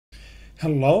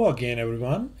Hello again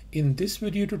everyone. In this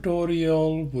video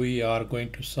tutorial we are going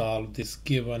to solve this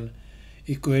given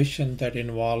equation that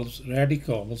involves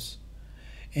radicals,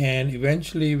 and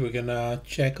eventually we're gonna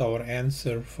check our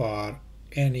answer for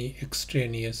any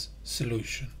extraneous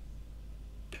solution.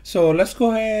 So let's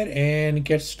go ahead and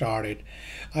get started.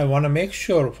 I want to make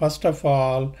sure, first of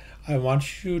all, I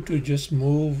want you to just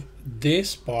move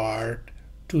this part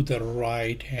to the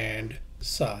right hand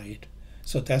side.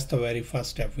 So that's the very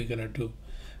first step we're going to do.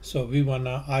 So we want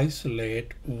to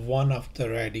isolate one of the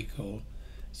radical.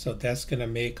 So that's going to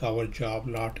make our job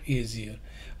a lot easier.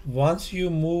 Once you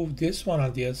move this one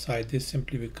on the other side, this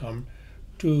simply become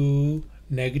 2,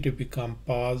 negative become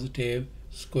positive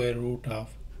square root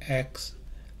of x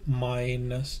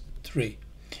minus 3.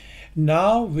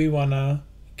 Now we want to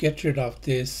get rid of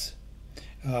this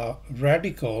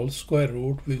radical square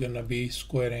root. We're going to be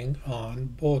squaring on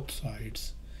both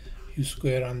sides. You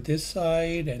square on this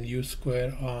side and you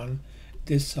square on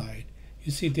this side.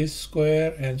 You see, this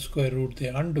square and square root, they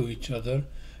undo each other.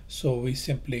 So we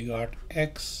simply got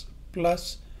x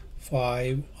plus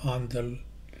 5 on the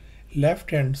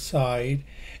left hand side,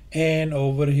 and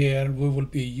over here we will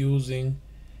be using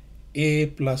a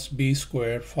plus b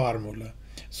squared formula.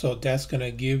 So that's going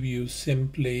to give you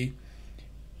simply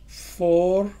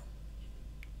 4.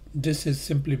 This is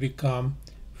simply become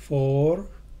 4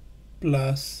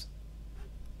 plus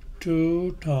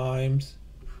 2 times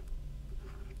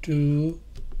 2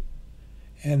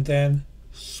 and then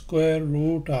square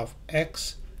root of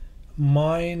x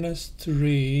minus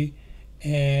 3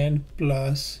 and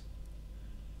plus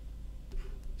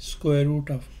square root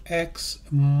of x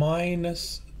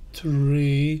minus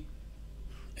 3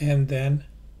 and then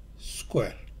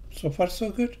square. So far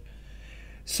so good.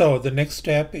 So the next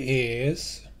step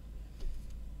is,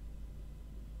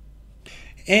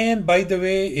 and by the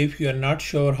way, if you are not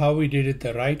sure how we did it,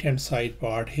 the right hand side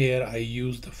part here, I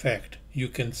used the fact. You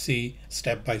can see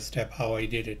step by step how I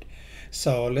did it.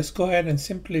 So let's go ahead and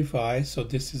simplify. So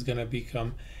this is going to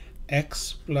become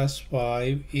x plus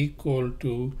 5 equal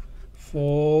to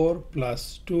 4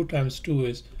 plus 2 times 2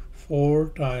 is 4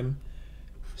 times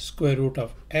square root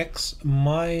of x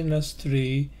minus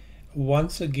 3.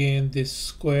 Once again, this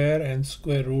square and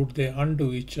square root, they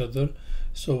undo each other.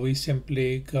 So we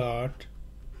simply got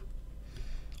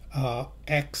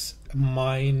x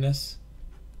minus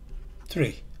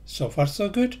 3. So far so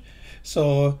good.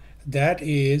 So that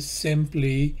is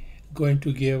simply going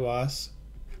to give us,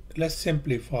 let's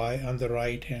simplify on the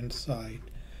right hand side.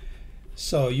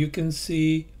 So you can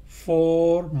see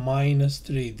 4 minus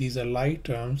 3, these are like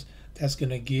terms. That's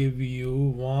going to give you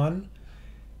 1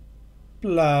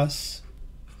 plus,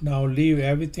 now leave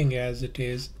everything as it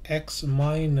is, x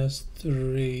minus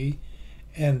 3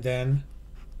 and then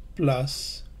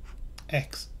plus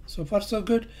x. So far so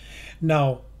good.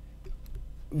 Now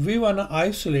we want to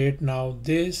isolate now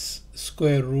this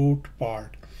square root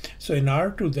part. So in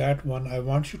order to that one, I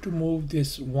want you to move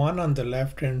this 1 on the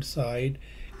left hand side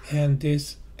and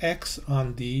this x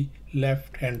on the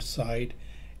left hand side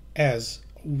as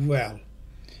well.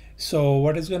 So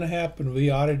what is going to happen? We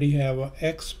already have a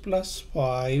x plus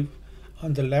 5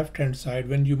 on the left hand side.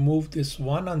 When you move this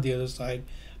 1 on the other side,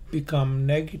 become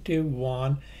negative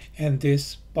 1, and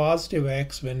this positive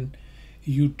x, when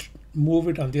you move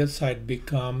it on the other side,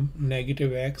 become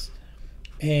negative x.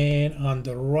 And on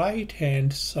the right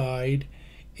hand side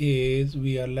is,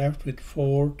 we are left with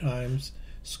 4 times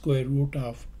square root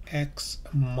of x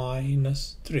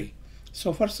minus 3.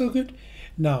 So far so good.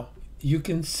 Now you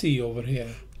can see over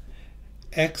here,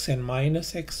 x and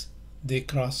minus x, they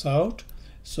cross out.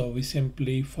 So we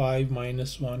simply, 5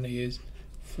 minus 1 is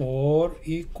 4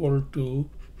 equal to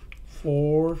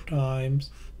 4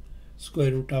 times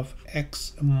square root of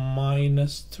x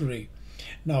minus 3.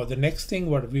 Now the next thing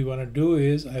what we want to do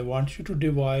is, I want you to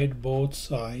divide both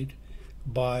sides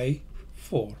by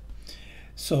 4.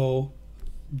 So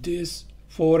this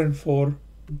 4 and 4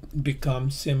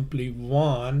 becomes simply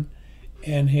 1,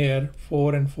 and here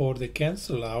 4 and 4, they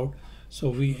cancel out. So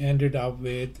we ended up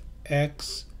with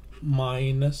x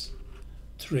minus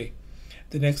 3.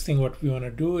 The next thing what we want to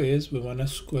do is, we want to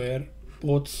square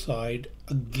both sides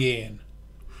again.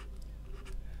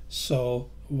 So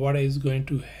what is going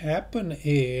to happen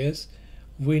is,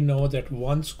 we know that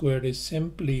 1 squared is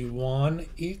simply 1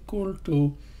 equal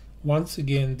to, once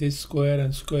again, this square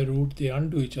and square root, they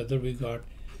undo each other. We got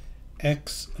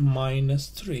x minus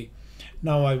 3.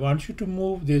 Now I want you to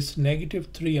move this negative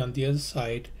 3 on the other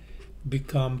side,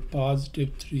 become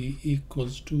positive 3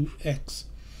 equals to x.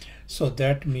 So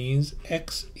that means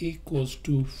x equals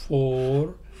to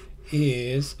 4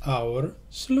 is our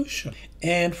solution.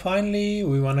 And finally,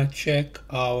 we want to check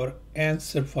our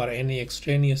answer for any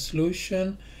extraneous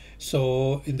solution.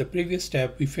 So in the previous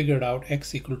step, we figured out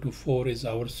x equal to 4 is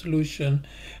our solution.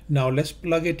 Now let's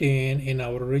plug it in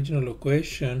our original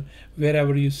equation.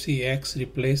 Wherever you see x,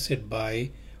 replace it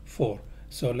by 4.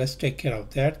 So let's take care of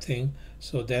that thing.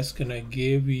 So that's gonna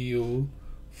give you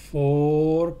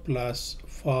 4 plus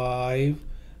 5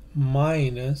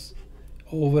 minus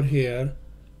over here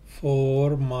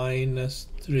 4 minus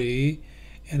 3,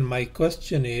 and my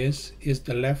question is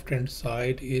the left hand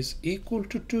side is equal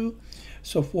to 2?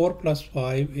 So 4 plus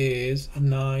 5 is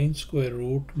 9 square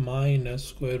root minus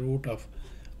square root of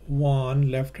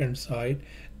 1 left hand side.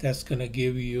 That's gonna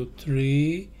give you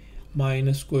 3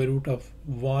 minus square root of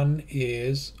 1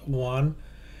 is 1.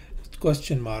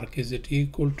 Question mark, is it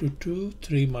equal to 2?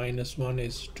 3 minus 1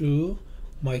 is 2.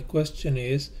 My question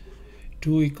is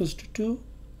 2 equals to 2?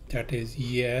 That is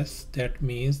yes. That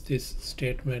means this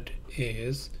statement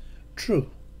is true.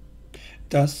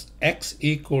 Thus x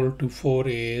equal to 4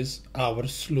 is our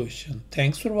solution.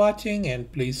 Thanks for watching, and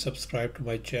please subscribe to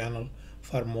my channel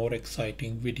for more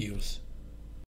exciting videos.